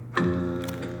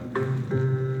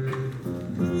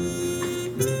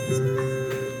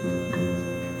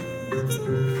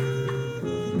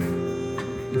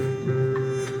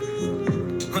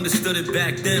understood it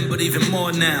back then, but even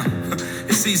more now.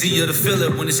 It's easier to feel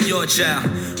it when it's your child.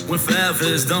 When forever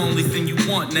is the only thing you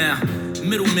want now.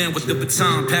 Middleman with the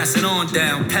baton, pass it on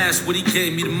down. Past what he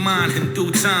gave me to mind in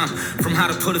due time. From how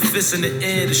to put a fist in the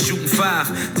air to shooting five,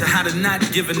 to how to not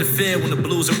give in the fear when the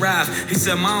blues arrive. He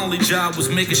said my only job was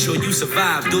making sure you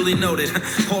survive. Duly noted,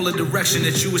 all the direction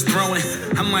that you was throwing,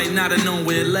 I might not have known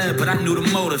where it led, but I knew the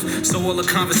motive. So all the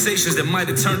conversations that might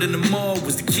have turned into more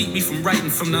was to keep me from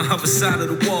writing from the other side of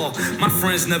the wall. My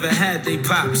friends never had they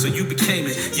pop, so you became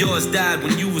it. Yours died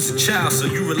when you was a child, so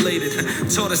you related.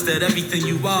 Taught us that everything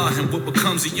you are and what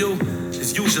becomes of you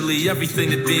is usually everything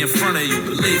that be in front of you.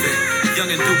 Believe it, young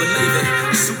and do believe it.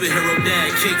 Superhero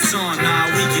dad, capes on,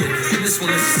 nah, we get it. And this one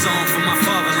is a song for my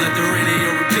father, let the radio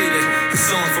repeat it. A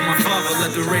song for my father,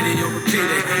 let the radio repeat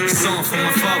it. A song for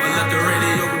my father, let the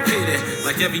radio repeat it.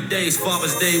 Like every day's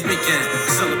Father's Day weekend.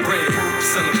 Celebrate it,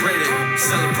 celebrate it,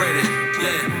 celebrate it.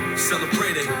 Yeah,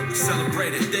 celebrate it,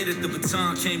 celebrate it. Day that the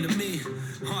baton came to me.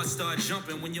 Heart started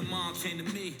jumping when your mom came to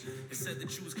me and said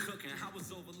that you was cooking. I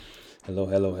was over.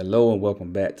 Hello, and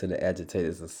welcome back to the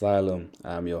Agitators Asylum.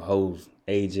 I'm your host,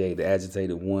 AJ, the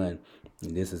Agitated One,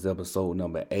 and this is episode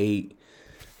number 8.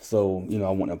 So, I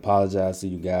want to apologize to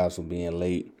you guys for being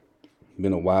late.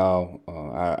 Been a while.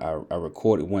 I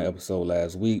recorded one episode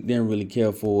last week, didn't really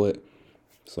care for it,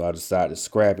 so I decided to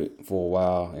scrap it for a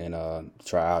while and I'll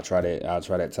try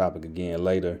that topic again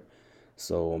later.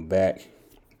 So I'm back.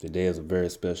 Today is a very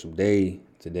special day.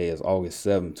 Today is August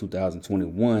 7th,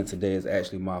 2021. Today is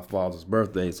actually my father's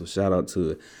birthday. So shout out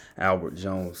to Albert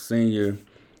Jones Sr.,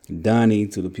 Donnie,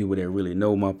 to the people that really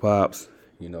know my pops.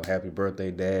 Happy birthday,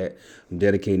 Dad. I'm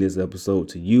dedicating this episode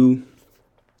to you.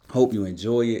 Hope you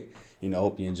enjoy it.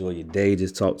 Hope you enjoy your day.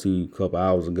 Just talked to you a couple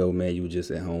hours ago, man. You were just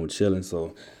at home chilling.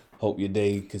 So hope your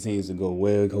day continues to go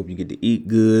well. Hope you get to eat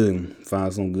good and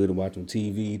find something good to watch on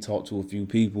TV. Talk to a few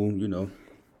people,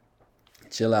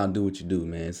 chill out and do what you do,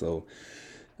 man. So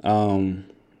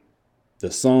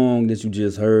the song that you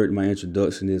just heard, my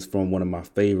introduction, is from one of my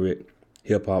favorite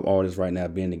hip-hop artists right now,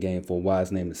 been in the game for a while.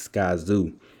 His name is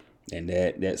Skyzoo. And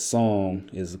that song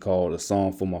is called A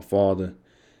Song for My Father.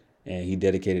 And he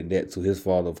dedicated that to his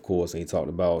father, of course. And he talked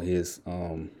about his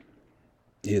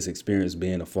experience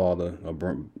being a father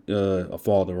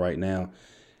right now.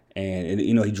 And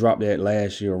he dropped that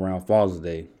last year around Father's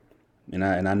Day. And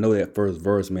I know that first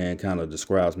verse, man, kind of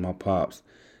describes my pops.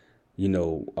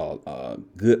 A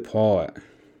good part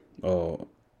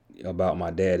about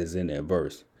my dad is in that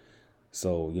verse.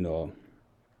 So,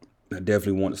 I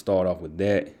definitely want to start off with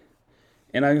that.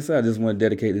 And like I said, I just want to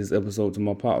dedicate this episode to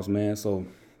my pops, man. So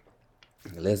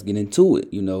let's get into it,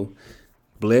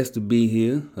 Blessed to be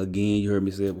here. Again, you heard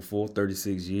me say it before,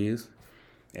 36 years.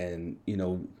 And,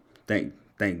 thank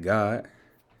God.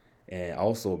 And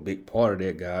also a big part of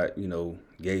that, God,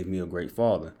 gave me a great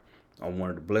father. I'm one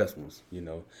of the blessed ones,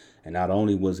 And not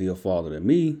only was he a father to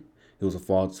me, he was a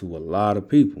father to a lot of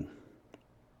people.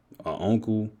 An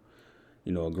uncle,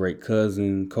 a great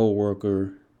cousin,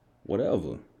 co-worker,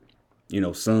 whatever,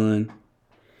 son.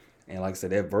 And like I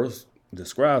said, that verse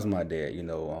describes my dad.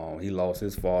 He lost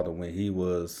his father when he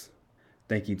was, I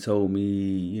think he told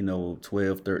me,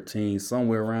 12, 13,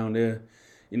 somewhere around there,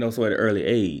 so at an early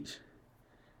age.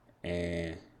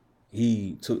 And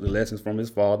he took the lessons from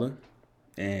his father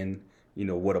and,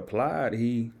 what applied,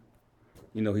 he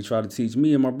tried to teach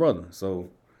me and my brother, so,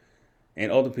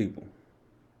 and other people.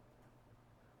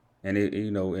 And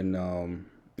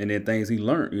and then things he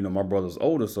learned, my brother's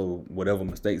older, so whatever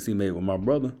mistakes he made with my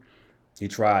brother, he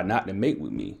tried not to make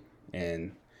with me.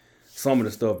 And some of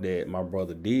the stuff that my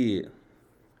brother did,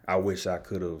 I wish I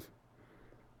could have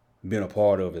been a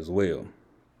part of as well.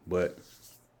 But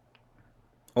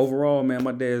overall, man,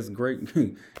 my dad's great,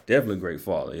 definitely a great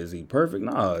father. Is he perfect?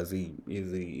 Nah. Is he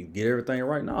get everything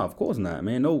right? Nah, of course not,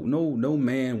 man. No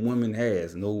man, woman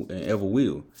has, no, and ever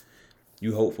will.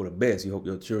 You hope for the best. You hope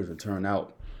your children turn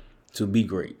out to be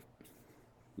great,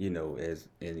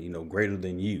 greater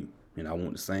than you. And I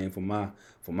want the same for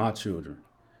my children.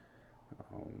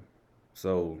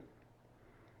 So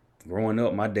growing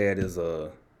up, my dad is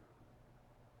a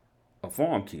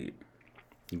farm kid.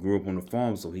 He grew up on the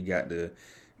farm, so he got to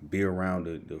be around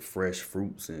the fresh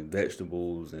fruits and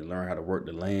vegetables and learn how to work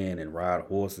the land and ride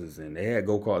horses. And they had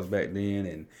go-karts back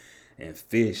then and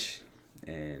fish.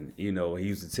 And, he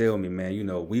used to tell me, man,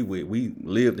 we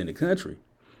lived in the country.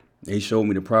 He showed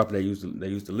me the property they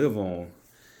used to live on.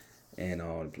 And,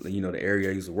 the area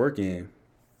I used to work in.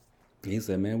 He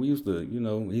said, man, we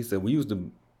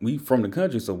from the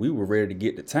country, so we were ready to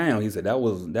get to town. He said that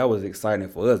was exciting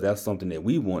for us. That's something that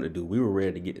we wanted to do. We were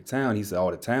ready to get to town. He said all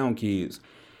the town kids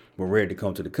but ready to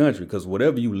come to the country. Because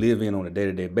whatever you live in on a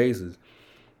day-to-day basis,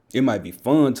 it might be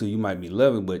fun to you, might be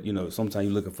loving, but sometimes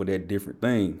you're looking for that different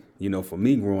thing. For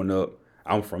me growing up,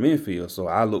 I'm from Enfield, so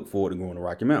I look forward to going to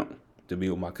Rocky Mountain to be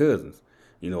with my cousins.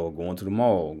 Going to the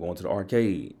mall, going to the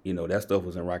arcade. That stuff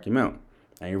was in Rocky Mountain.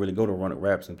 I ain't really go to Run Up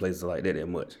Rapids and places like that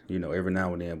much. Every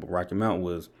now and then, but Rocky Mountain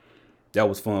was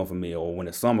fun for me. Or when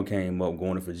the summer came up,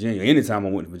 going to Virginia. Anytime I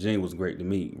went to Virginia was great to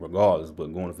me, regardless.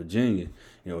 But going to Virginia,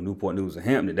 Newport News and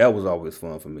Hampton, that was always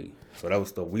fun for me. So that was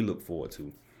stuff we look forward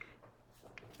to.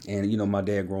 And, my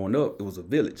dad growing up, it was a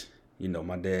village.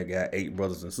 My dad got 8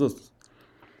 brothers and sisters.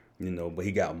 But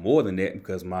he got more than that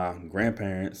because my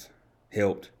grandparents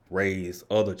helped raise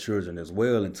other children as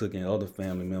well and took in other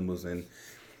family members. And,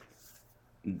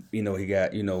 he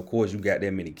got, of course, you got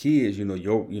that many kids.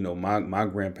 My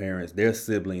grandparents, their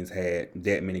siblings had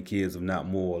that many kids, if not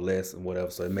more or less, and whatever.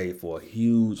 So it made for a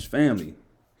huge family.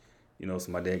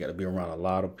 So my dad got to be around a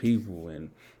lot of people.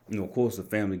 And, of course, the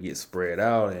family gets spread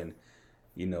out. And,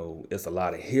 it's a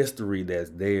lot of history that's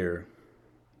there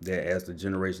that as the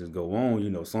generations go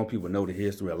on, some people know the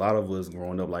history. A lot of us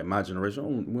growing up, like my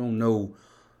generation, we don't know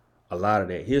a lot of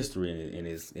that history, and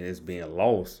it's being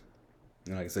lost.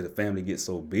 Like I said, the family gets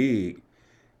so big,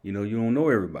 you don't know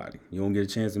everybody. You don't get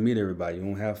a chance to meet everybody. You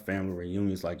don't have family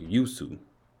reunions like you used to.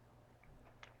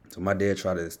 So my dad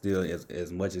tried to instill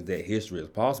as much of that history as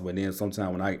possible. And then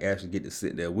sometime when I actually get to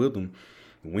sit there with him,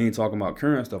 we ain't talking about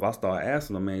current stuff. I start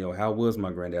asking him, man, how was my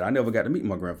granddad? I never got to meet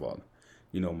my grandfather.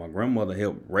 My grandmother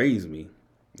helped raise me.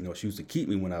 She used to keep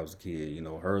me when I was a kid.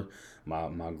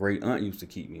 My great aunt used to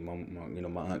keep me.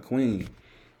 My Aunt Queen.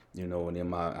 And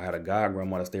then I had a god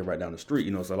grandma that stayed right down the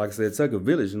street. So like I said, Tucker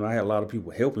Village. I had a lot of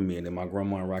people helping me, and then my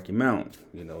grandma in Rocky Mountain.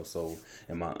 So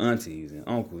and my aunties and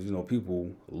uncles.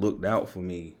 People looked out for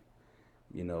me.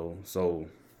 So.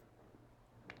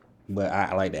 But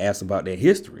I like to ask about their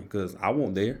history because I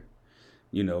wasn't there.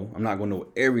 I'm not going to know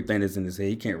everything that's in his head.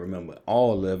 He can't remember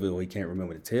all of it, or he can't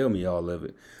remember to tell me all of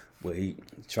it. But he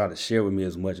tried to share with me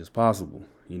as much as possible.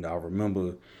 I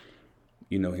remember,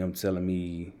 him telling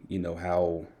me,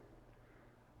 how,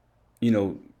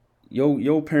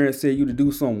 your parents said you to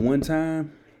do something one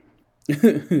time.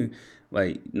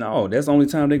 Like, no, that's the only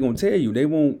time they're going to tell you. They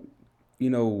won't,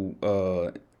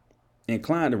 inclined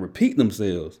to repeat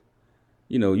themselves.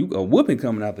 You a whooping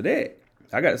coming after that.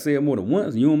 I got to say it more than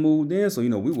once. You don't move in. So,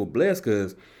 we were blessed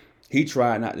because he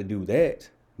tried not to do that,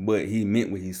 but he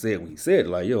meant what he said when he said it.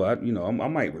 Like, I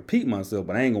might repeat myself,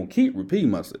 but I ain't going to keep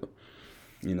repeating myself.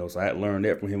 So I had learned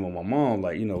that from him and my mom.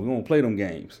 Like, we don't play them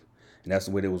games. And that's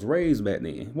the way they was raised back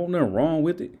then. Wasn't nothing wrong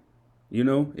with it. It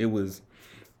might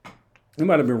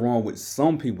have been wrong with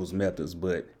some people's methods,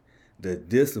 but the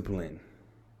discipline,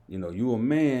 you a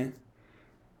man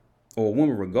or a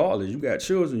woman, regardless, you got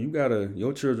children,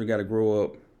 your children gotta grow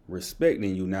up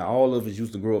respecting you. Now, all of us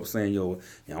used to grow up saying,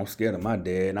 I'm scared of my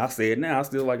dad. And I say it now,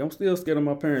 I'm still scared of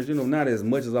my parents, not as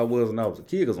much as I was when I was a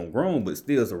kid because I'm grown, but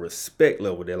still it's a respect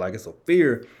level there. Like, it's a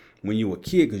fear when you a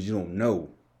kid because you don't know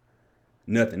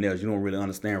nothing else. You don't really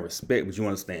understand respect, but you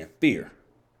understand fear.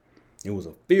 It was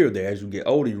a fear there. As you get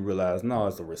older, you realize, no,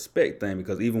 it's a respect thing.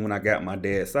 Because even when I got my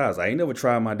dad's size, I ain't never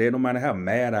tried my dad, no matter how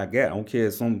mad I got. I don't care.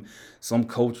 Some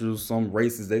cultures, some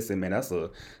races, they say, man, that's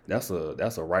a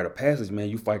rite of passage, man.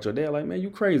 You fight your dad, like, man, you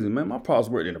crazy, man. My pops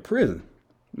worked in a prison.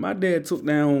 My dad took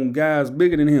down guys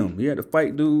bigger than him. He had to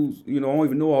fight dudes. I don't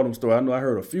even know all them stories. I know I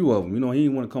heard a few of them. He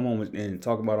didn't want to come home and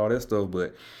talk about all that stuff,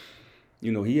 but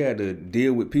he had to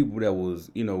deal with people that was,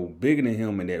 bigger than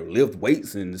him and that lift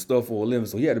weights and stuff for a living.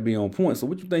 So he had to be on point. So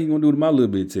what you think he gonna do to my little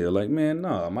bit tail? Like, man,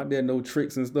 nah, my dad know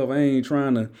tricks and stuff. I ain't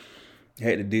trying to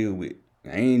had to deal with.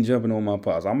 I ain't jumping on my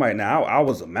pops. I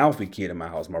was a mouthy kid in my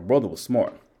house. My brother was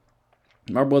smart.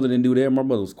 My brother didn't do that. My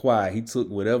brother was quiet. He took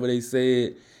whatever they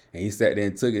said and he sat there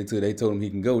and took it till they told him he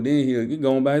can go. Then he'll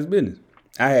go on by his business.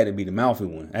 I had to be the mouthy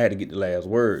one. I had to get the last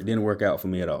word. It didn't work out for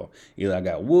me at all. Either I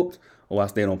got whooped or I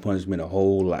stayed on punishment a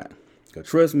whole lot. Because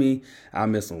trust me, I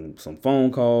missed some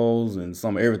phone calls and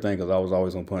some everything because I was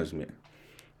always on punishment.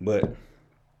 But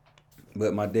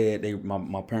my dad,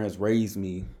 my parents raised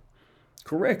me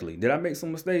correctly. Did I make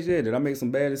some mistakes? Yeah. Did I make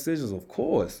some bad decisions? Of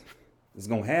course. It's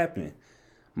going to happen.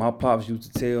 My pops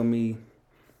used to tell me,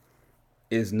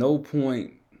 it's no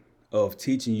point of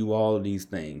teaching you all of these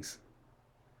things,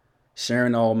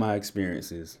 sharing all my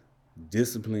experiences,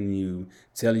 disciplining you,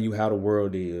 telling you how the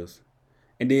world is,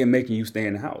 and then making you stay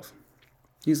in the house.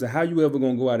 He said, how you ever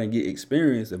going to go out and get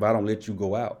experience if I don't let you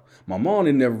go out? My mom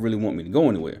didn't never really want me to go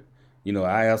anywhere.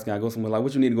 I asked, can I go somewhere? Like,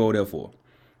 what you need to go there for?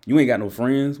 You ain't got no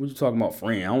friends. What you talking about,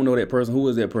 friend? I don't know that person. Who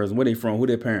is that person? Where they from? Who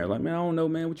their parents? Like, man, I don't know,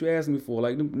 man. What you asking me for?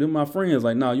 Like, them my friends.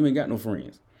 Like, no, you ain't got no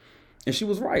friends. And she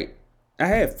was right. I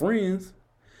had friends,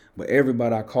 but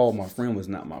everybody I called my friend was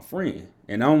not my friend.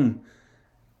 And I'm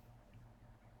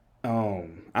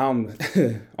I'm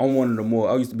one of the more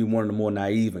I used to be one of the more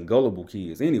naive and gullible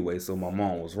kids anyway, so my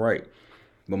mom was right.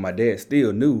 But my dad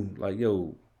still knew, like,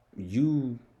 yo,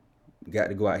 you got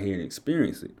to go out here and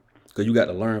experience it. Cause you got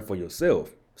to learn for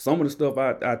yourself. Some of the stuff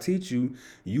I teach you,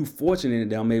 you fortunate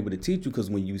that I'm able to teach you because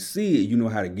when you see it, you know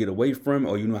how to get away from it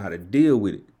or you know how to deal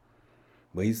with it.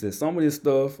 But he said, some of this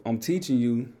stuff I'm teaching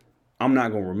you, I'm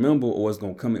not going to remember or it's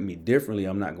going to come at me differently.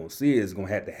 I'm not going to see it. It's going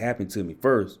to have to happen to me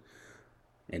first.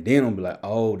 And then I'll be like,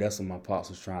 oh, that's what my pops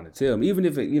was trying to tell me. Even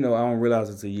if it, I don't realize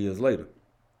it until years later.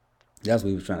 That's what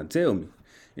he was trying to tell me.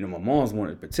 My mom's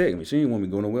wanted to protect me. She didn't want me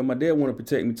to go nowhere. My dad wanted to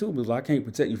protect me too, but I can't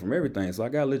protect you from everything. So I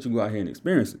got to let you go out here and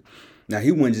experience it. Now,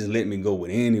 he wouldn't just let me go with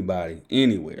anybody,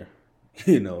 anywhere.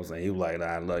 You know what I'm saying? He was like,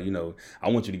 I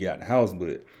want you to get out the house,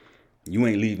 but you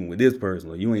ain't leaving with this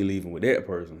person or you ain't leaving with that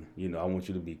person. I want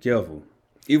you to be careful.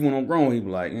 Even when I'm grown, he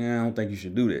was like, I don't think you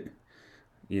should do that.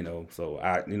 So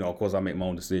of course I make my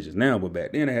own decisions now, but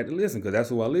back then I had to listen because that's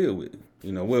who I live with.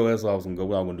 Where else I was going to go,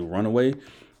 what I was going to do, run away?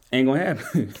 Ain't going to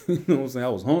happen. You know what I'm saying? I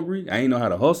was hungry. I ain't know how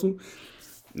to hustle.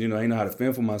 I ain't know how to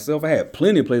fend for myself. I had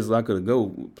plenty of places I could have go,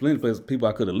 plenty of places, people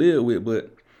I could have lived with,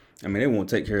 but they won't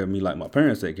take care of me like my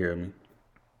parents take care of me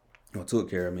or took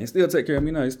care of me and still take care of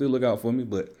me now. They still look out for me,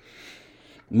 but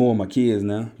more of my kids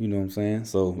now, you know what I'm saying?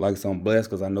 So like I said, I'm blessed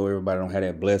because I know everybody don't have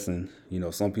that blessing.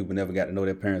 Some people never got to know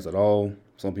their parents at all.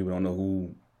 Some people don't know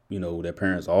who, their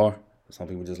parents are. Some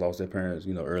people just lost their parents,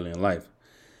 early in life.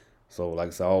 So like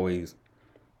I said,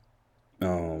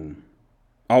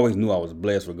 I always knew I was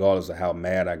blessed regardless of how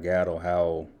mad I got or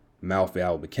how mouthy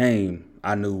I became.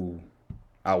 I knew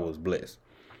I was blessed.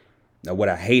 Now, what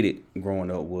I hated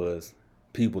growing up was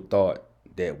people thought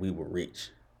that we were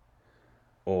rich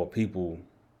or people,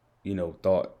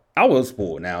 thought I was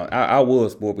spoiled. Now, I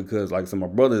was spoiled because, like I said, my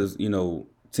brother's, 10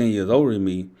 years older than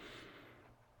me.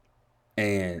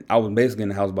 And I was basically in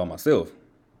the house by myself,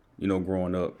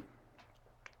 growing up.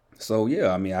 So,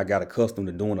 yeah, I got accustomed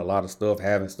to doing a lot of stuff,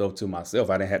 having stuff to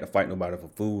myself. I didn't have to fight nobody for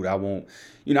food. I would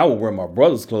wear my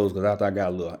brother's clothes because after I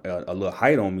got a little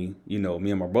height on me,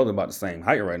 me and my brother about the same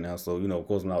height right now. So, of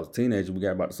course, when I was a teenager, we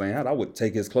got about the same height. I would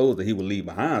take his clothes that he would leave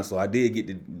behind. So I did get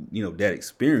to, that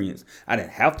experience. I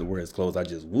didn't have to wear his clothes. I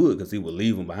just would because he would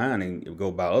leave them behind and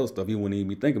go buy other stuff. He wouldn't even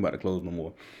be thinking about the clothes no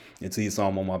more until he saw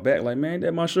them on my back. Like, man,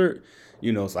 that's my shirt.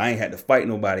 So I ain't had to fight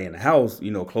nobody in the house,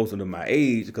 closer to my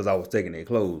age because I was taking their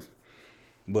clothes.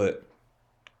 But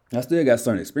I still got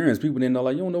certain experience. People didn't know,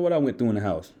 like, you don't know what I went through in the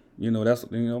house. That's,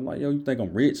 I'm like, yo, you think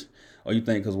I'm rich? Or you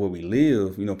think because where we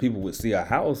live, people would see our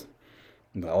house,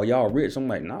 like, oh, y'all rich. I'm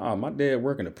like, nah, my dad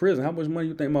work in the prison. How much money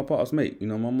you think my pops make?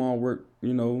 My mom worked,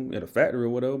 at a factory or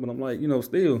whatever. But I'm like,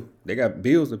 still, they got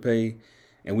bills to pay.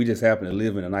 And we just happen to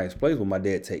live in a nice place where my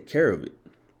dad take care of it.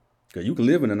 Because you can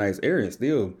live in a nice area and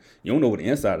still, you don't know what the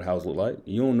inside of the house look like.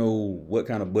 You don't know what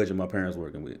kind of budget my parents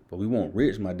working with. But we weren't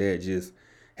rich. My dad just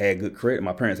had good credit.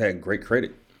 My parents had great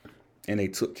credit. And they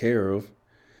took care of,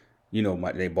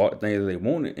 they bought the things they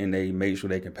wanted and they made sure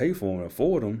they can pay for them and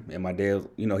afford them. And my dad,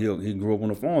 he grew up on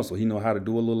a farm, so he know how to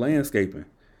do a little landscaping.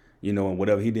 And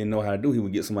whatever he didn't know how to do, he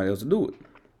would get somebody else to do it.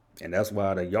 And that's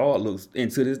why the yard looks,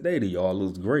 and to this day, the yard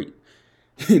looks great.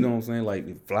 You know what I'm saying?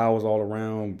 Like flowers all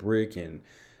around, brick and,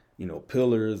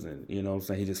 pillars and, what I'm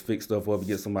saying? He just fixed stuff up and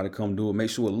get somebody to come do it,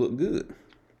 make sure it look good.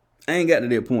 I ain't got to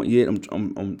that point yet.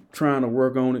 I'm trying to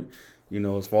work on it,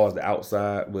 as far as the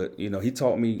outside. But, he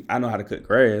taught me, I know how to cut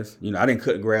grass. I didn't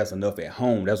cut grass enough at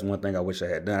home. That's one thing I wish I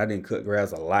had done. I didn't cut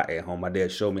grass a lot at home. My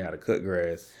dad showed me how to cut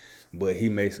grass, but he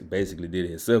basically did it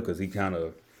himself because he kind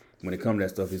of, when it comes to that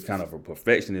stuff, he's kind of a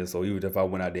perfectionist. So even if I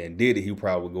went out there and did it, he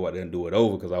probably would go out there and do it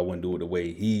over because I wouldn't do it the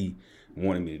way he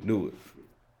wanted me to do it.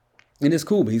 And it's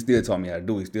cool, but he still taught me how to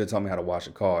do it. He still taught me how to wash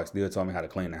a car. He still taught me how to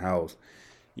clean the house.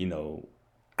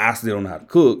 I still don't know how to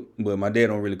cook, but my dad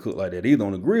don't really cook like that either.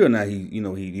 On the grill now,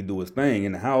 he do his thing.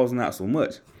 In the house, not so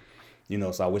much.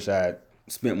 So I wish I had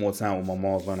spent more time with my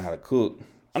mom learning how to cook.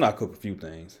 I know I cook a few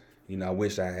things. I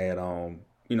wish I had,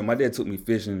 my dad took me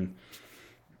fishing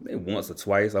maybe once or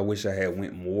twice. I wish I had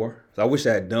went more. So I wish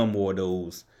I had done more of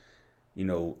those,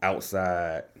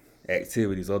 outside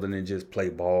activities other than just play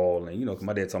ball. And, 'cause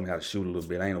my dad taught me how to shoot a little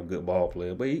bit. I ain't no good ball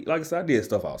player. But like I said, I did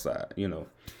stuff outside, And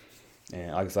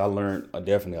like I said, I learned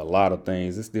definitely a lot of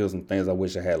things. There's still some things I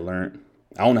wish I had learned.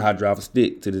 I don't know how to drive a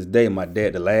stick to this day. My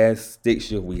dad, the last stick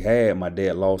shift we had, my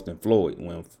dad lost in Floyd.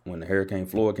 When the Hurricane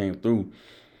Floyd came through,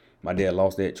 my dad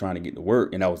lost that trying to get to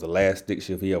work, and that was the last stick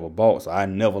shift he ever bought. So I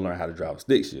never learned how to drive a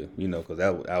stick shift, because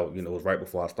that was right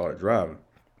before I started driving.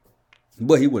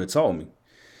 But he would have taught me.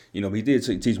 He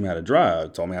did teach me how to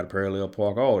drive, taught me how to parallel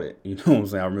park, all that. You know what I'm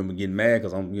saying? I remember getting mad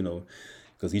because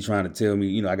because he's trying to tell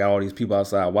me, I got all these people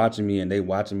outside watching me and they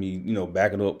watching me,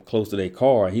 backing up close to their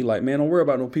car. And he like, man, don't worry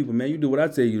about no people, man. You do what I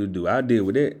tell you to do. I deal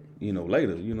with that,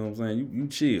 later. You know what I'm saying? You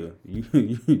chill.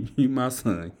 You my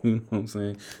son. You know what I'm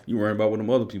saying? You worry about what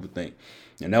them other people think.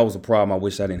 And that was a problem I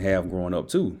wish I didn't have growing up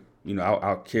too.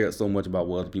 I cared so much about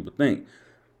what other people think.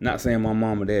 Not saying my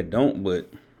mom and dad don't,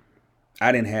 but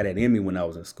I didn't have that in me when I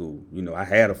was in school. I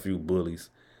had a few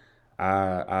bullies.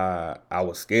 I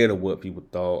was scared of what people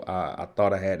thought. I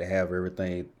thought I had to have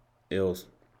everything else,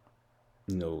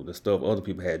 the stuff other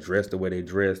people had dressed the way they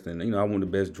dressed. And, I wasn't the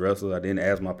best dresser. I didn't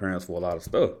ask my parents for a lot of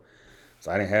stuff.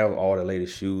 So I didn't have all the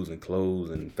latest shoes and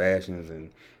clothes and fashions. And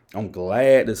I'm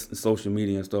glad the social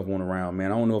media and stuff went around,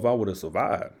 man. I don't know if I would have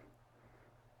survived.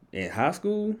 In high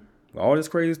school, all this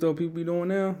crazy stuff people be doing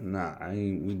now, nah,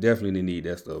 we definitely didn't need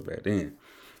that stuff back then.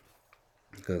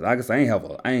 Cause I guess I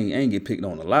ain't get picked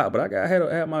on a lot, but I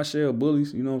had my share of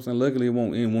bullies. You know what I'm saying? Luckily, it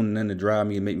ain't nothing to drive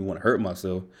me and make me want to hurt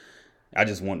myself. I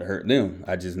just wanted to hurt them.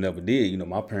 I just never did.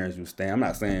 My parents would stand. I'm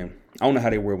not saying I don't know how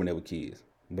they were when they were kids,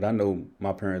 but I know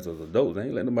my parents as adults. They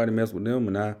ain't let nobody mess with them.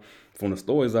 And from the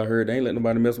stories I heard, they ain't let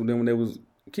nobody mess with them when they was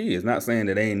kids. Not saying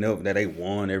that that they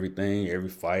won everything, every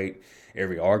fight,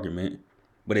 every argument,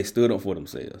 but they stood up for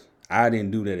themselves. I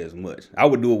didn't do that as much. I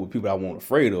would do it with people I wasn't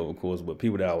afraid of course, but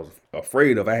people that I was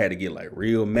afraid of, I had to get like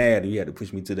real mad, and you had to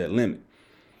push me to that limit.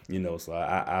 So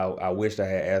I wished I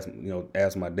had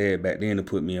asked my dad back then to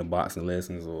put me in boxing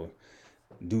lessons or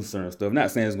do certain stuff.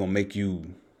 Not saying it's gonna make you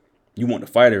want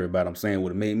to fight everybody. I'm saying it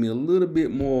would have made me a little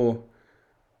bit more,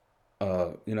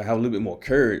 have a little bit more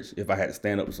courage if I had to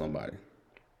stand up to somebody.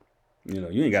 You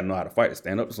ain't got to know how to fight to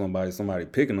stand up to somebody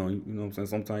picking on you. You know what I'm saying?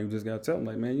 Sometimes you just got to tell them,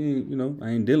 like, man, I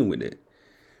ain't dealing with that.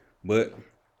 But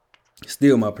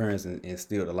still, my parents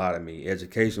instilled a lot of me.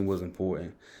 Education was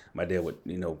important. My dad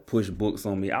would, push books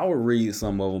on me. I would read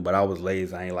some of them, but I was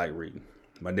lazy. I ain't like reading.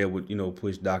 My dad would,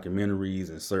 push documentaries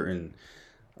and certain,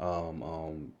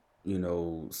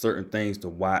 certain things to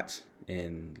watch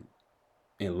and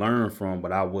learn from,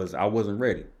 but I wasn't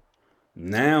ready.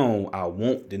 Now I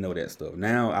want to know that stuff.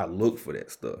 Now I look for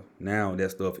that stuff. Now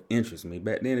that stuff interests me.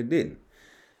 Back then it didn't.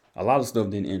 A lot of stuff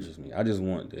didn't interest me. I just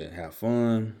wanted to have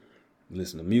fun,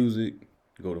 listen to music,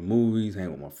 go to movies, hang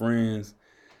with my friends.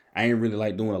 I ain't really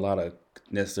like doing a lot of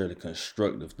necessarily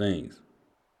constructive things.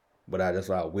 But that's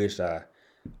why I wish I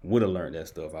would have learned that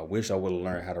stuff. I wish I would have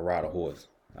learned how to ride a horse.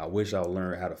 I wish I would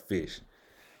learn how to fish.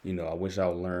 I wish I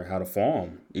would learn how to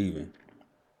farm even.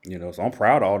 So I'm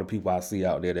proud of all the people I see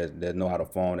out there that know how to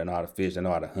farm, that know how to fish, that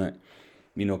know how to hunt.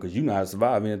 Because you know how to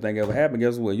survive. Anything ever happen,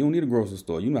 guess what? You don't need a grocery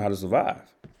store. You know how to survive.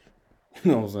 You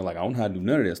know what I'm saying? Like, I don't know how to do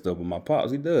none of that stuff, but my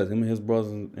pops, he does. Him and his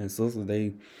brothers and sisters,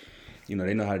 they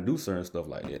know how to do certain stuff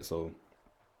like that. So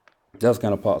that's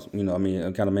kind of pops, kind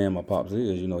of man my pops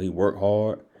is. He worked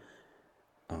hard.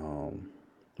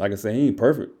 Like I said, he ain't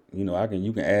perfect.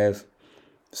 You can ask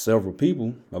several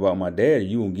people about my dad, and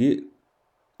you gonna get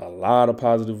a lot of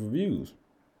positive reviews,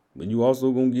 but you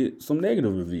also gonna get some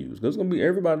negative reviews. There's gonna be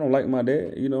everybody don't like my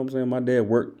dad. You know what I'm saying? My dad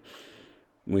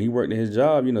when he worked at his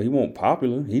job. He wasn't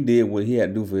popular. He did what he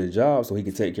had to do for his job so he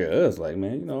could take care of us. Like,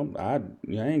 man, I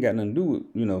ain't got nothing to do with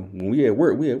when we at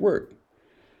work. We at work.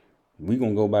 We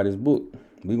gonna go by this book.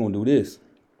 We gonna do this.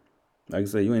 Like I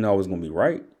said, you ain't always gonna be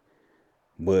right,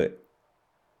 but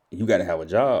you got to have a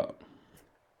job.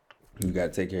 You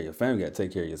got to take care of your family. You got to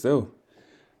take care of yourself.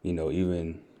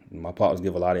 Even my pops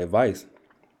give a lot of advice.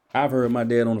 I've heard my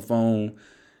dad on the phone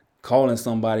calling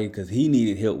somebody because he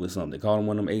needed help with something. Calling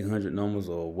one of them 800 numbers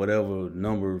or whatever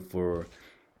number for,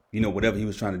 whatever he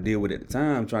was trying to deal with at the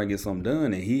time, trying to get something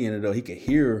done. And he could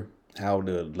hear how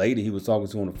the lady he was talking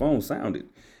to on the phone sounded.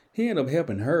 He ended up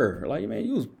helping her. Like, man,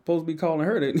 you was supposed to be calling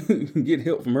her to get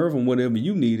help from her from whatever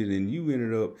you needed. And you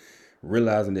ended up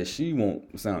realizing that she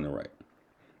won't sounding right.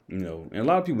 And a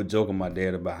lot of people joke on my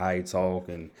dad about how he talk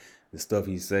and the stuff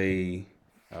he say.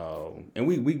 And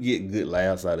we get good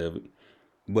laughs out of it.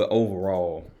 But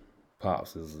overall,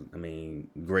 Pops is,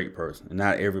 great person. And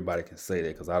not everybody can say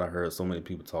that, because I done heard so many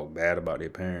people talk bad about their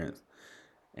parents.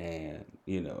 And,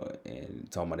 and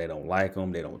talking about they don't like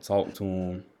them, they don't talk to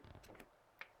them.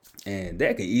 And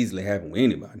that can easily happen with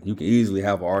anybody. You can easily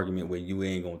have an argument where you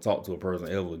ain't going to talk to a person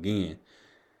ever again.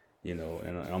 And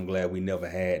I'm glad we never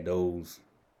had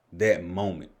that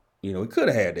moment. We could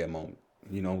have had that moment.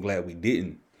 I'm glad we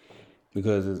didn't.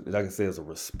 Because, like I said, it's a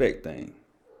respect thing.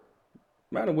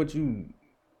 No matter what you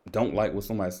don't like what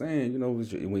somebody's saying,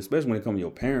 especially when it comes to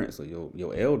your parents or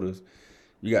your elders,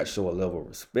 you got to show a level of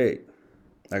respect.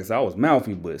 Like I said, I was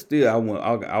mouthy, but still, I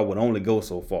would only go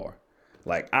so far.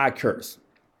 Like, I curse.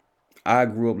 I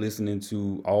grew up listening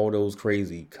to all those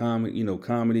crazy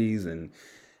comedies and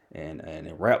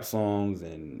rap songs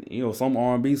and some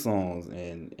R&B songs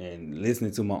and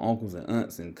listening to my uncles and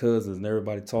aunts and cousins and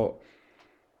everybody talk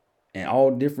and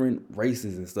all different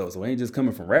races and stuff. So it ain't just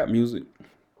coming from rap music.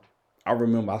 I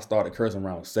remember I started cursing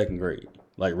around second grade,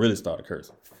 like really started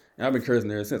cursing, and I've been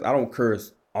cursing ever since. I don't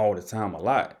curse all the time a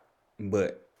lot,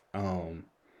 but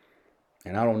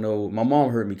and I don't know. My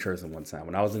mom heard me cursing one time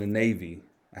when I was in the Navy.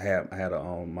 I had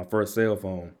my first cell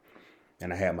phone,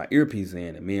 and I had my earpiece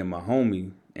in, and me and my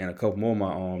homie and a couple more of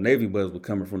my Navy buddies were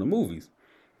coming from the movies,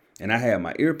 and I had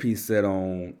my earpiece set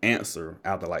on answer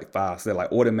after like 5 seconds,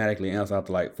 like automatically answer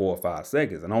after like 4 or 5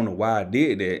 seconds. And I don't know why I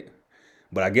did that,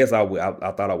 but I guess I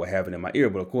thought I would have it in my ear.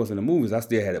 But of course, in the movies, I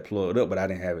still had it plugged up, but I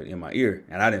didn't have it in my ear,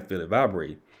 and I didn't feel it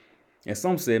vibrate. And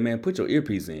some said, "Man, put your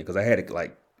earpiece in," because I had it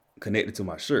like connected to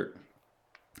my shirt,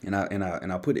 and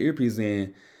I put the earpiece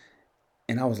in,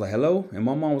 and I was like, "Hello," and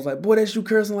my mom was like, "Boy, that's you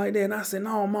cursing like that." And I said,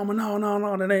 "No, mama,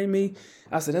 no, that ain't me."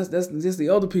 I said, "That's just the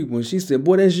other people." And she said,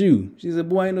 "Boy, that's you." She said,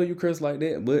 "Boy, I ain't know you curse like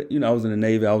that." But I was in the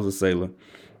Navy, I was a sailor,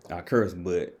 I cursed,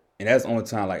 and that's the only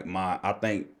time like I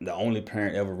think the only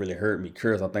parent ever really heard me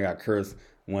curse. I think I cursed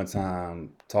one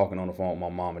time talking on the phone with my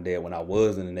mom and dad when I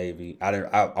was in the Navy. I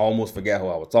almost forgot who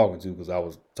I was talking to because I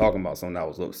was talking about something I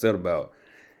was upset about.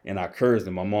 And I cursed,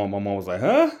 and my mom was like,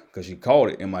 "Huh?" Because she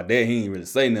called it. And my dad, he didn't really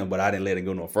say nothing, but I didn't let it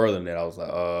go no further than that. I was like,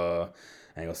 I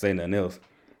ain't gonna say nothing else.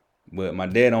 But my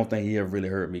dad don't think he ever really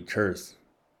heard me curse,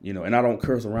 and I don't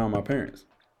curse around my parents.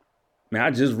 Man, I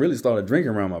just really started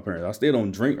drinking around my parents. I still don't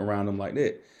drink around them like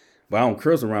that. But I don't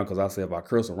curse around because I said if I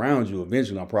curse around you,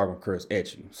 eventually I'm probably gonna curse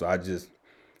at you. So I just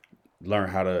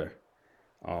learned how to,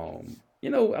 I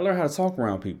learned how to talk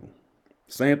around people.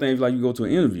 Same thing like you go to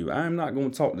an interview. I'm not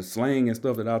going to talk the slang and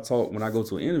stuff that I talk when I go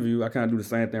to an interview. I kind of do the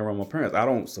same thing around my parents. I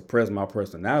don't suppress my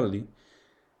personality,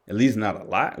 at least not a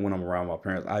lot when I'm around my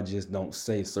parents. I just don't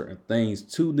say certain things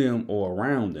to them or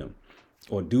around them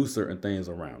or do certain things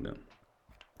around them.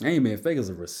 I ain't being fake,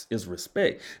 is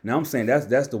respect. Now I'm saying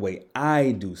that's the way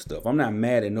I do stuff. I'm not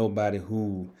mad at nobody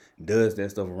who does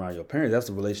that stuff around your parents. That's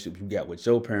the relationship you got with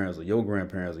your parents or your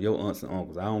grandparents or your aunts and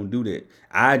uncles. I don't do that.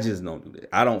 I just don't do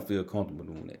that. I don't feel comfortable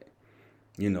doing that.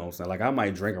 You know what I'm saying? Like I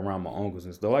might drink around my uncles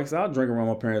and stuff. Like I said, I'll drink around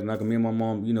my parents. Like me and my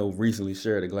mom, recently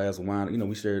shared a glass of wine.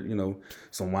 We shared,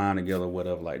 some wine together or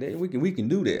whatever like that. We can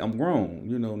do that. I'm grown.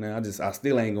 Now I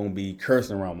still ain't gonna be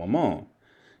cursing around my mom.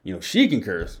 She can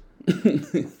curse.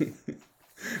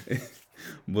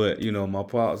 But my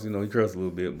pops, he cursed a little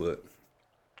bit, but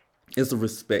it's a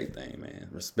respect thing, man.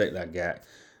 Respect I got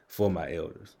for my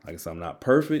elders. Like I said, I'm not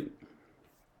perfect.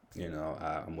 I'm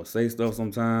gonna say stuff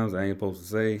sometimes I ain't supposed to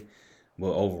say,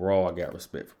 but overall I got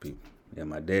respect for people. And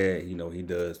my dad, he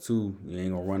does too. You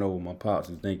ain't gonna run over my pops.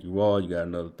 You think you are, you got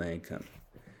another thing coming.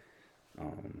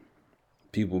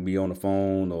 People be on the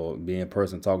phone or be in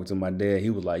person talking to my dad.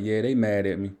 He was like, "Yeah, they mad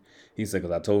at me." He said,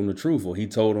 "Because I told him the truth." Or he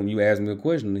told him, "You asked me a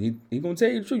question. He going to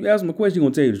tell you the truth. You ask him a question, he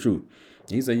going to tell you the truth."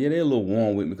 And he said, "Yeah, they're a little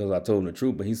warm with me because I told them the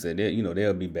truth." But he said,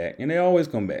 they'll be back. And they always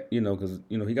come back, because,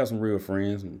 he got some real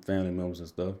friends and family members and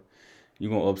stuff.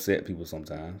 You're going to upset people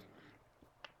sometimes.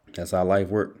 That's how life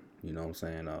works. You know what I'm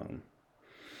saying?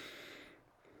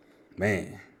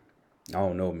 Man, I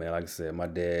don't know, man. Like I said, my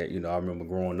dad, I remember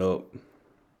growing up,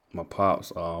 my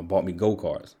pops bought me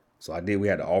go-karts. So we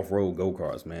had the off-road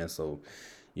go-karts, man. So,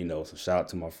 so shout out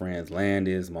to my friends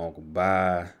Landis, my Uncle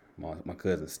Bai, my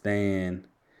cousin Stan,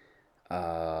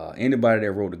 anybody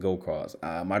that rode the go-karts.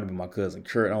 Might have been my cousin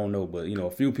Kurt, I don't know. But, a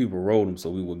few people rode them, so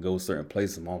we would go certain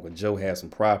places. My Uncle Joe had some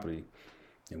property,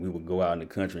 and we would go out in the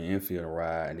country in Enfield and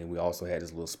ride. And then we also had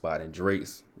this little spot in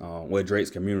Drake's,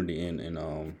 Drake's community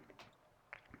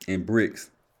in Bricks.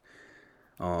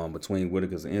 Between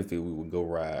Whitakers and Enfield, we would go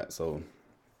ride. So,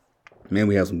 man,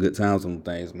 we had some good times on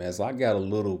things, man. So I got a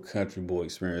little country boy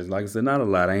experience. Like I said, not a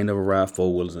lot. I ain't never ride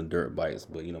four-wheelers and dirt bikes,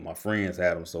 but my friends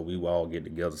had them, so we would all get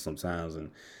together sometimes and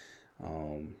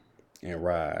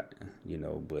ride,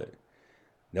 But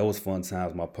that was fun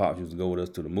times. My pops used to go with us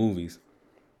to the movies,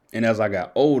 and as I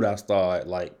got older, I started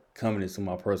like coming into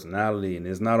my personality, and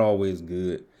it's not always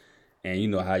good. And you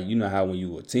know how when you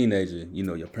were a teenager,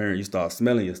 your parents, you start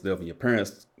smelling your stuff, and your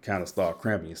parents kind of start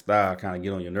cramping your style, kind of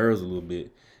get on your nerves a little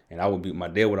bit. And my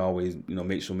dad would always,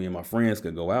 make sure me and my friends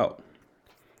could go out.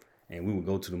 And we would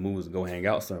go to the movies and go hang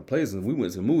out certain places. And we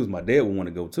went to the movies, my dad would want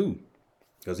to go too,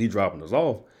 because he dropping us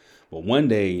off. But one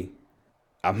day,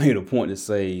 I made a point to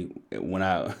say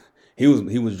he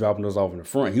was dropping us off in the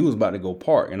front. He was about to go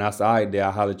park, and I said, "All right, Dad,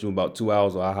 I'll holler at you in about 2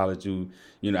 hours, or I'll holler at you,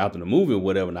 after the movie or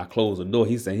whatever." And I closed the door.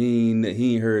 He said he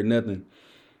ain't heard nothing.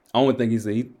 I only think he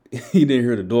said he didn't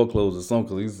hear the door close or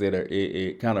something because he said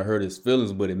it kind of hurt his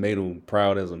feelings, but it made him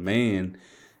proud as a man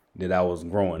that I was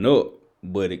growing up.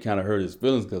 But it kind of hurt his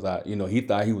feelings because he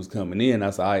thought he was coming in. I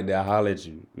said, all right, Dad, I'll holler at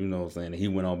you. You know what I'm saying? And he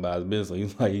went on by his business. So he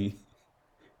was like,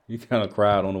 he kind of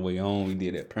cried on the way home. He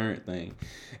did that parent thing.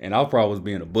 And I probably was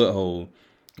being a butthole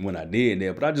when I did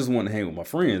that, but I just want to hang with my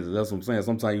friends. That's what I'm saying.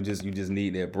 Sometimes you just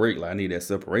need that break. Like I need that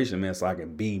separation, man, so I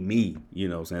can be me. You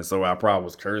know what I'm saying? So I probably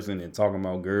was cursing and talking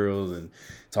about girls and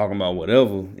talking about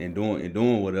whatever and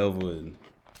doing whatever and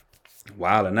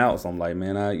wilding out. So I'm like,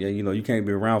 man, you can't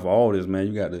be around for all this, man.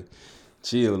 You got to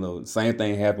chill. Same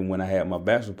thing happened when I had my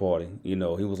bachelor party. He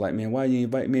was like, man, why you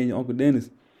invite me and your Uncle Dennis?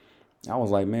 I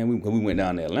was like, man, we went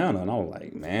down to Atlanta, and I was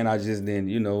like, man, I just didn't,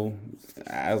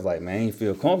 I was like, man, I ain't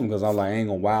feel comfortable because I'm like, I ain't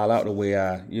gonna wild out the way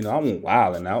I won't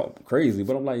wilding out crazy,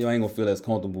 but I'm like, I ain't gonna feel as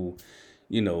comfortable,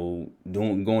 going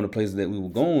to places that we were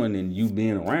going and you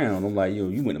being around. I'm like,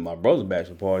 you went to my brother's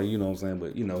bachelor party, you know what I'm saying?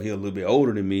 But, he a little bit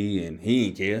older than me, and he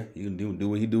ain't care. He can do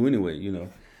what he do anyway,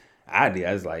 I did.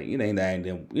 I was like, it ain't that,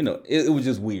 it was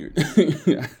just weird.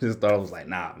 I just thought I was like,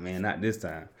 nah, man, not this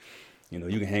time.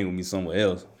 You can hang with me somewhere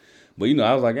else. But,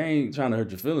 I was like, I ain't trying to hurt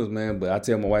your feelings, man. But I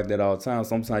tell my wife that all the time.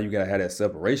 Sometimes you got to have that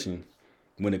separation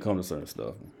when it comes to certain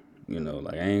stuff.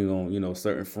 Like I ain't going to,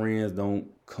 certain friends don't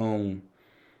come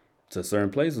to certain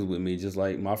places with me. Just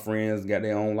like my friends got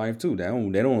their own life, too. They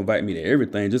don't invite me to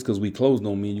everything. Just because we close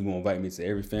don't mean you're going to invite me to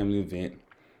every family event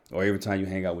or every time you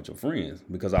hang out with your friends.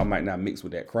 Because I might not mix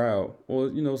with that crowd.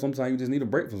 Or, sometimes you just need a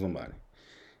break from somebody.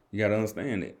 You got to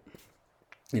understand that.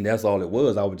 And that's all it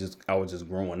was. I was just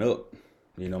growing up.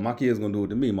 My kids gonna do it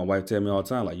to me. My wife tell me all the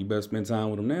time, like, you better spend time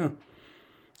with them now.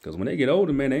 Because when they get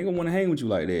older, man, they ain't gonna want to hang with you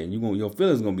like that. And your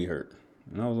feelings gonna be hurt.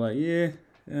 And I was like, yeah,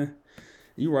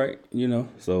 you right,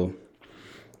 So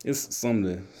it's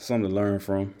something to learn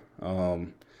from. Like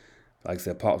I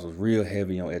said, Pops was real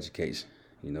heavy on education.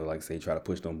 Like I said, he tried to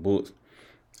push them books.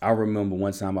 I remember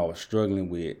one time I was struggling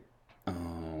with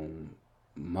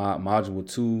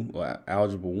module 2 or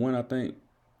algebra 1, I think.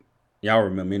 Y'all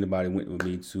remember anybody went with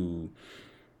me to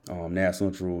Nash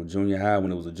Central Junior High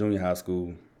when it was a junior high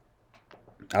school.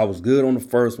 I was good on the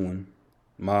first one,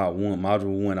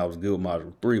 module 1. I was good with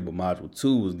module 3, but module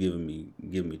 2 was giving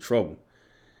me trouble,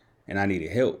 and I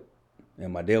needed help.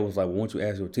 And my dad was like, "Well, why don't you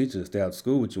ask your teacher to stay out of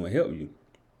school with you and help you?"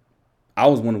 I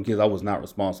was one of them kids. I was not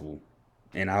responsible,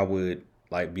 and I would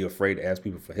be afraid to ask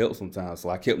people for help sometimes. So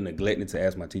I kept neglecting to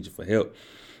ask my teacher for help.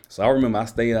 So I remember I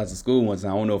stayed out of school one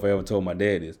time. I don't know if I ever told my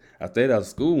dad this. I stayed out of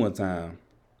school one time.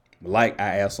 I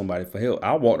asked somebody for help.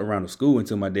 I walked around the school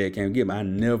until my dad came get me. I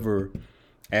never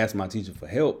asked my teacher for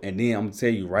help. And then I'm going to tell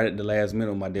you, right at the last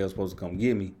minute when my dad was supposed to come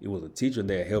get me, it was a teacher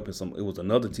there helping it was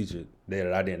another teacher there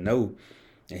that I didn't know.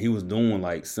 And he was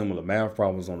doing similar math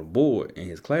problems on the board in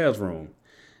his classroom.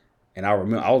 And I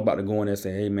remember I was about to go in there and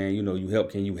say, hey, man,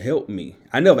 can you help me?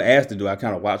 I never asked to do it. I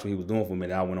kind of watched what he was doing for me,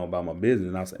 and I went on about my business.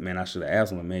 And I said, man, I should have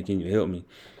asked him, man, can you help me?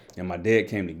 And my dad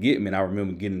came to get me, and I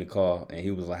remember getting in the car, and he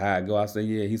was like, how I go? I said,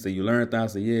 yeah. He said, you learned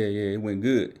things? I said, yeah, it went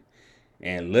good.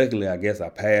 And luckily, I guess I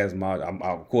passed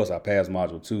I passed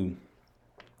module 2,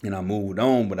 and I moved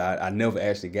on, but I never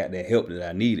actually got that help that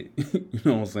I needed. You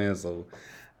know what I'm saying? So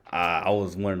I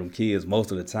was one of them kids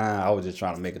most of the time. I was just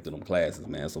trying to make it through them classes,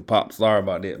 man. So, Pop, sorry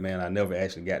about that, man. I never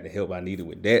actually got the help I needed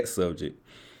with that subject.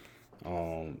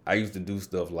 I used to do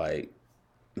stuff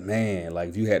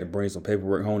if you had to bring some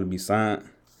paperwork home to be signed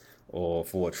or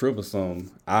for a trip or something,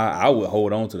 I would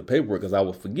hold on to the paperwork because I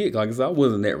would forget. Like I said, I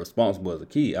wasn't that responsible as a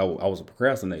kid. I was a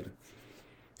procrastinator.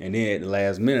 And then at the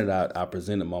last minute, I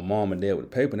presented my mom and dad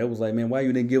with the paper, and they was like, man, why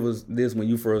you didn't give us this when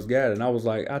you first got it? And I was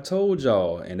like, I told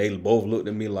y'all. And they both looked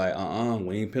at me like,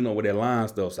 we ain't pinning up with that line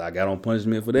stuff. So I got on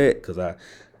punishment for that because I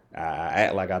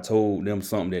act like I told them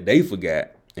something that they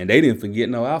forgot. And they didn't forget.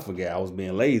 No, I forgot. I was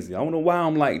being lazy. I don't know why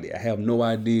I'm like that. I have no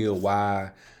idea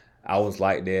why I was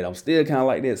like that. I'm still kind of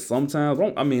like that sometimes.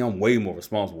 I'm way more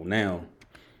responsible now.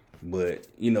 But,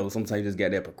 sometimes you just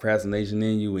got that procrastination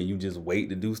in you and you just wait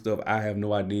to do stuff. I have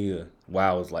no idea why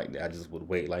I was like that. I just would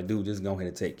wait. Like, dude, just go ahead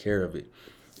and take care of it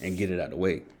and get it out of the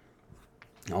way.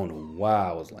 I don't know why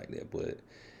I was like that, but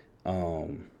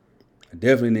I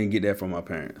definitely didn't get that from my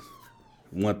parents.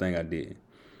 One thing I did.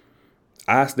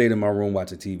 I stayed in my room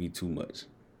watching TV too much.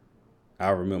 I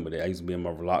remember that. I used to be in my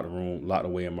locked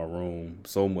away in my room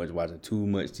so much, watching too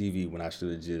much TV when I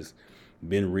should have just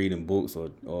been reading books or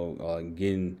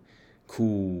getting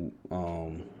cool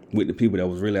with the people that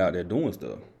was really out there doing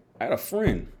stuff. I had a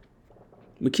friend,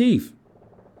 McKeith,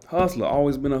 hustler,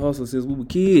 always been a hustler since we were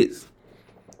kids.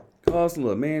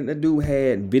 Hustler, man, that dude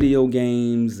had video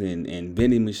games and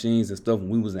vending machines and stuff when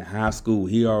we was in high school.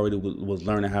 He already was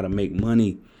learning how to make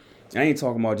money. I ain't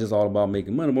talking about just all about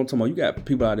making money, but I'm talking about you got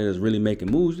people out there that's really making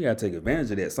moves. You gotta take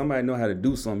advantage of that. Somebody know how to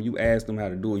do something. You ask them how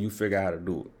to do it. You figure out how to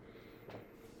do it.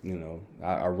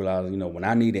 I realized, when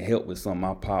I needed help with something,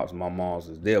 my pops, my moms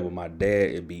was there, but my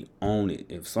dad would be on it.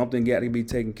 If something got to be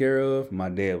taken care of, my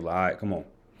dad was like, all right, come on.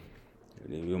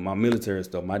 My military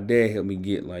stuff, my dad helped me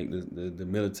get like the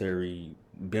military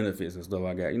benefits and stuff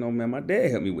I got. Man, my dad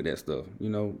helped me with that stuff,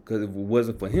 because if it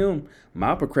wasn't for him,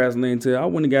 my procrastinating until I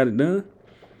wouldn't have got it done.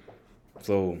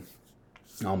 So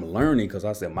I'm learning because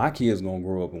I said my kids going to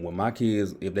grow up, and when my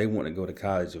kids, if they want to go to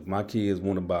college, if my kids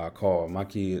want to buy a car, my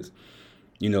kids,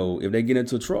 if they get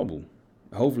into trouble,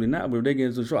 hopefully not, but if they get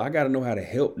into trouble, I got to know how to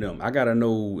help them. I got to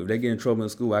know if they get in trouble in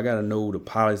school, I got to know the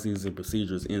policies and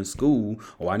procedures in school,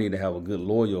 or I need to have a good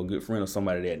lawyer or a good friend or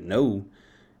somebody that know,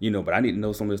 but I need to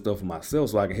know some of this stuff for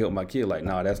myself so I can help my kid. Like,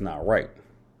 nah, that's not right.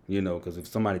 Because if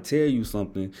somebody tell you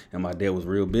something, and my dad was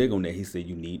real big on that, he said,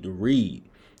 you need to read.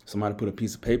 Somebody put a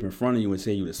piece of paper in front of you and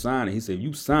tell you to sign it. He said, if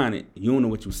you sign it, you don't know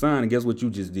what you signed. And guess what you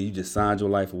just did? You just signed your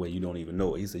life away. You don't even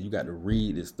know it. He said, you got to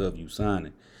read this stuff you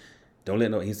signing.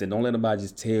 He said, don't let nobody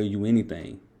just tell you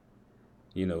anything.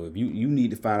 If you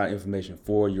need to find out information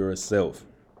for yourself.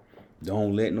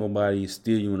 Don't let nobody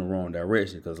steer you in the wrong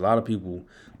direction. Because a lot of people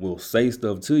will say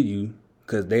stuff to you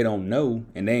because they don't know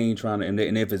and they ain't trying to.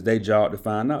 And if it's their job to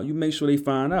find out, you make sure they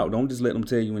find out. Don't just let them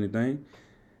tell you anything.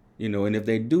 And if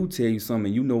they do tell you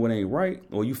something, it ain't right,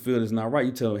 or you feel it's not right,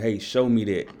 you tell them, hey, show me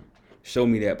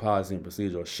that policy and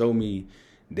procedure, or show me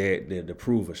the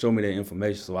proof, or show me that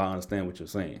information so I understand what you're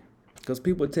saying. Because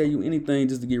people tell you anything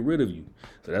just to get rid of you.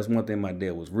 So that's one thing my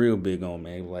dad was real big on,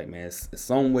 man. He was like, man,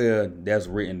 somewhere that's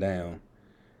written down,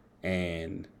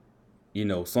 and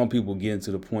some people get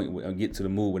to the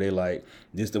mood where they like,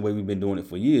 this is the way we've been doing it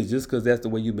for years. Just because that's the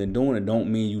way you've been doing it,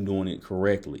 don't mean you're doing it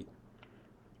correctly.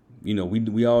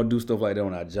 We all do stuff like that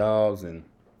on our jobs, and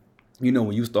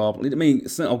when you start,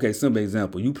 simple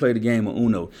example, you play the game of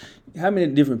Uno. How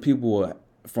many different people are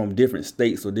from different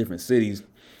states or different cities,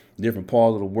 different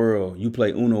parts of the world you play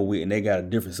Uno with, and they got a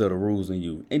different set of rules than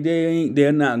you, and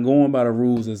they're not going by the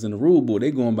rules that's in the rule book.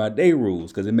 They're going by their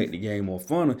rules because it make the game more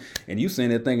fun. And you sitting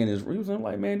there thinking it's rules, I'm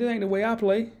like, man, this ain't the way I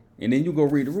play. And then you go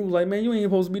read the rules, like, man, you ain't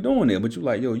supposed to be doing that, but you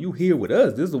like, yo, you here with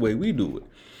us, this is the way we do it.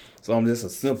 So I'm just a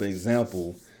simple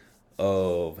example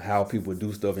of how people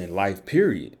do stuff in life,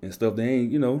 period, and stuff they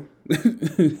ain't,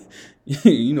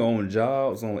 on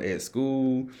jobs, at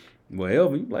school,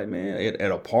 wherever. You like, man,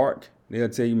 at a park, they'll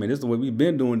tell you, man, this is the way we've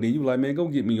been doing. Then you like, man, go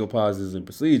get me your policies and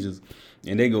procedures,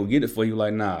 and they go get it for you.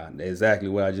 Like, nah, that's exactly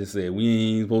what I just said.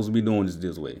 We ain't supposed to be doing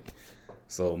this way.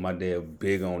 So my dad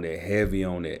big on that, heavy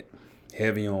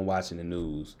on watching the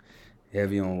news,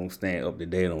 heavy on staying up to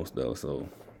date on stuff. So.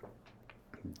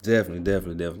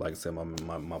 Definitely. Like I said,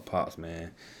 my pops, man.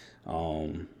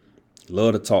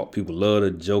 Love to talk. People love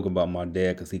to joke about my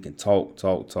dad because he can talk.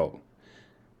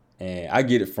 And I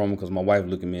get it from him because my wife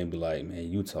look at me and be like, man,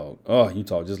 you talk. Oh, you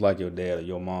talk just like your dad or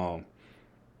your mom.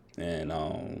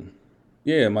 And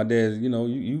yeah, my dad,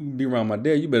 you be around my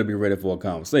dad, you better be ready for a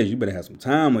conversation. You better have some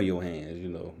time on your hands.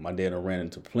 My dad done ran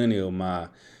into plenty of my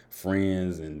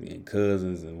friends and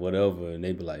cousins and whatever, and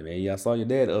they be like, man, yeah, I saw your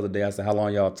dad the other day. I said, how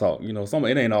long y'all talk?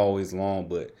 It ain't always long,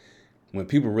 but when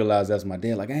people realize that's my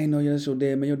dad, like, I ain't know that's your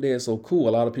dad, man. Your dad's so cool.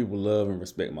 A lot of people love and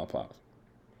respect my pops.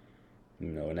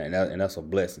 And that's a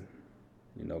blessing.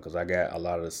 Because I got a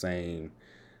lot of the same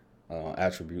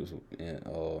attributes,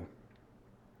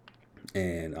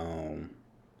 and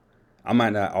I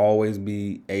might not always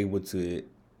be able to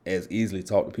as easily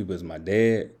talk to people as my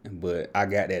dad, but I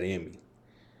got that in me.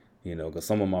 Because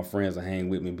some of my friends will hang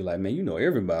with me and be like, man,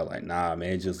 everybody. Like, nah,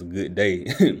 man, it's just a good day.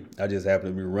 I just happen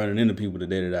to be running into people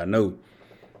today that I know.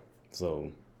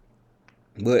 So,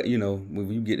 but,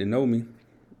 when you get to know me,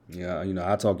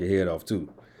 I talk your head off too.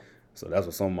 So that's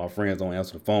what some of my friends don't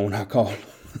answer the phone when I call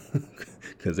them.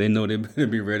 Because they know they better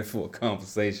be ready for a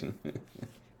conversation.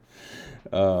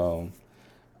 Oh,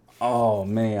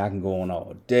 man, I can go on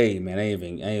all day, man. I ain't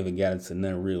even got into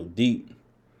nothing real deep.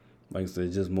 Like I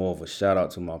said, just more of a shout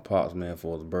out to my pops, man,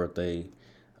 for his birthday.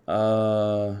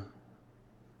 Man,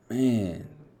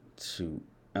 shoot.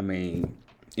 I mean,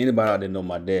 anybody out there know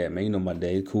my dad, man. My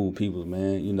dad, cool people,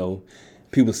 man.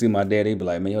 People see my dad, they be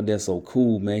like, man, your dad's so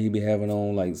cool, man. He be having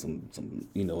on like some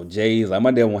J's. Like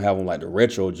my dad won't have on like the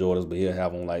retro Jordans, but he'll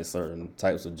have on like certain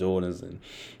types of Jordans and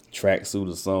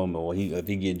tracksuit or something. Or if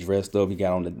he get dressed up, he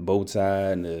got on the bow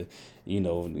tie and the,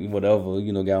 whatever,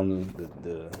 got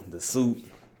on the suit.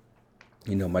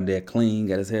 My dad clean,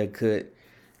 got his hair cut.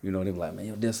 They be like, man,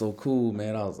 your dad's so cool,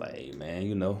 man. I was like, hey, man,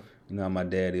 you know how my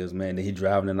dad is, man. Then he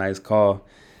driving a nice car.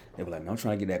 They were like, man, I'm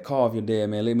trying to get that car off your dad,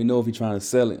 man. Let me know if you're trying to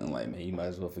sell it. I'm like, man, you might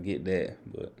as well forget that.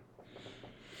 But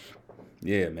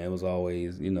yeah, man, it was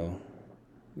always, it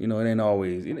ain't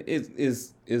always,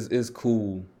 it's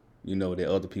cool, that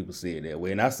other people see it that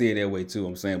way. And I see it that way too,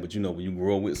 I'm saying, but when you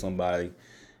grow up with somebody,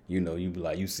 you be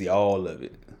like, you see all of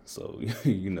it. So,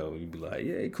 you be like,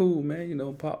 yeah, cool, man,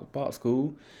 Pop's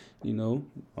cool,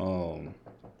 and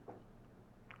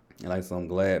like, so I'm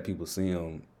glad people see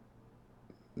him,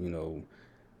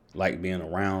 like being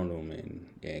around them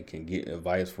and can get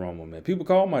advice from them. And people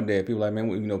call my dad. People like,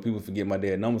 man, people forget my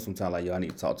dad number sometimes. Like, yo, I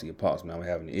need to talk to your pops, man. I'm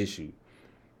having an issue.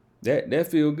 That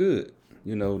feel good,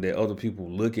 that other people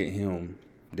look at him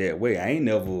that way. I ain't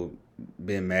never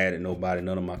been mad at nobody,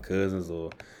 none of my cousins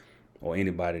or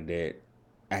anybody that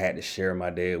I had to share my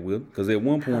dad with. Because at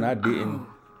one point I didn't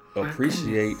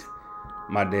appreciate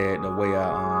my dad the way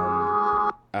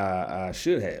I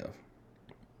should have.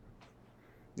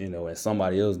 And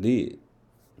somebody else did,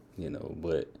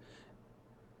 but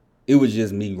it was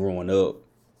just me growing up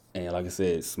and, like I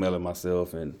said, smelling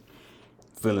myself and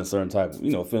feeling certain type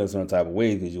of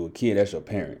ways because you're a kid. That's your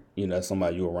parent, that's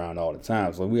somebody you're around all the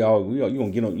time. So you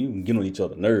can get on each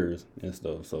other's nerves and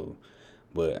stuff. So,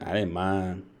 but I didn't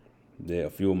mind that a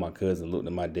few of my cousins looked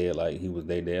at my dad like he was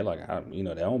their dad. Like,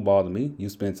 that don't bother me. You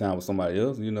spend time with somebody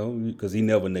else, because he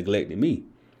never neglected me.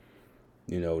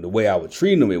 The way I would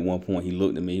treat him at one point, he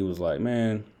looked at me, he was like,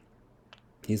 man,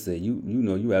 he said, you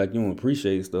act like you don't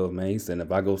appreciate stuff, man. He said,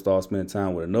 if I go start spending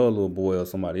time with another little boy or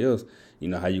somebody else,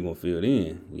 how you gonna feel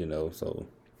then, so,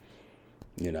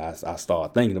 I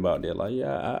started thinking about that, like,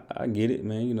 yeah, I get it,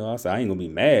 man. I said, I ain't gonna be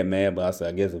mad, but I said,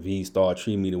 I guess if he started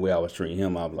treating me the way I was treating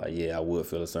him, I was like, yeah, I would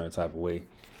feel a certain type of way.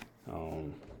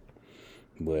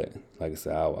 But like I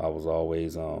said, I was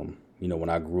always, when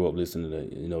I grew up listening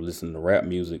to rap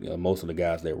music, most of the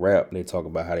guys that rap, they talk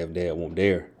about how their dad won't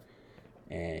there.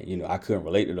 And, I couldn't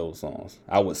relate to those songs.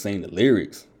 I would sing the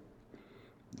lyrics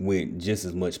with just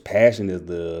as much passion as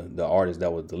the artist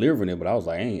that was delivering it. But I was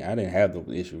like, I didn't have the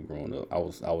issue growing up. I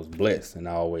was blessed, and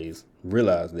I always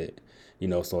realized that,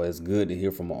 so it's good to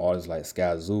hear from an artist like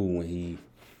Skyzoo when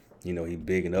he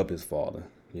bigging up his father.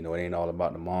 It ain't all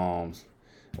about the moms,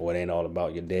 or it ain't all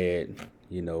about your dad,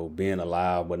 being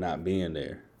alive but not being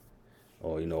there,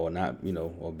 or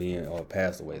or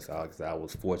passed away. So I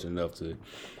was fortunate enough to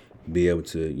be able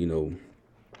to,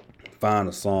 find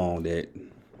a song that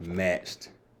matched,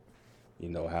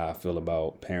 how I feel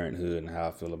about parenthood and how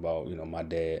I feel about, my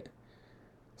dad.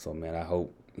 So, man, I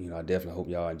definitely hope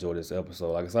y'all enjoy this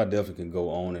episode. Like I said, I definitely can go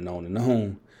on and on and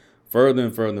on, further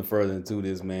and further and further into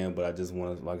this, man. But I just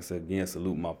want to, like I said, again,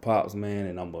 salute my pops, man.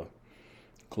 And I'm going to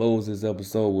close this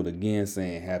episode with, again,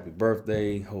 saying happy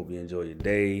birthday. Hope you enjoy your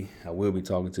day. I will be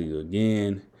talking to you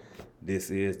again. This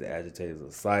is the Agitators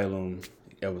Asylum,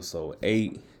 episode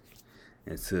 8.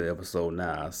 Until episode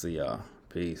 9, I'll see y'all.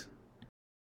 Peace.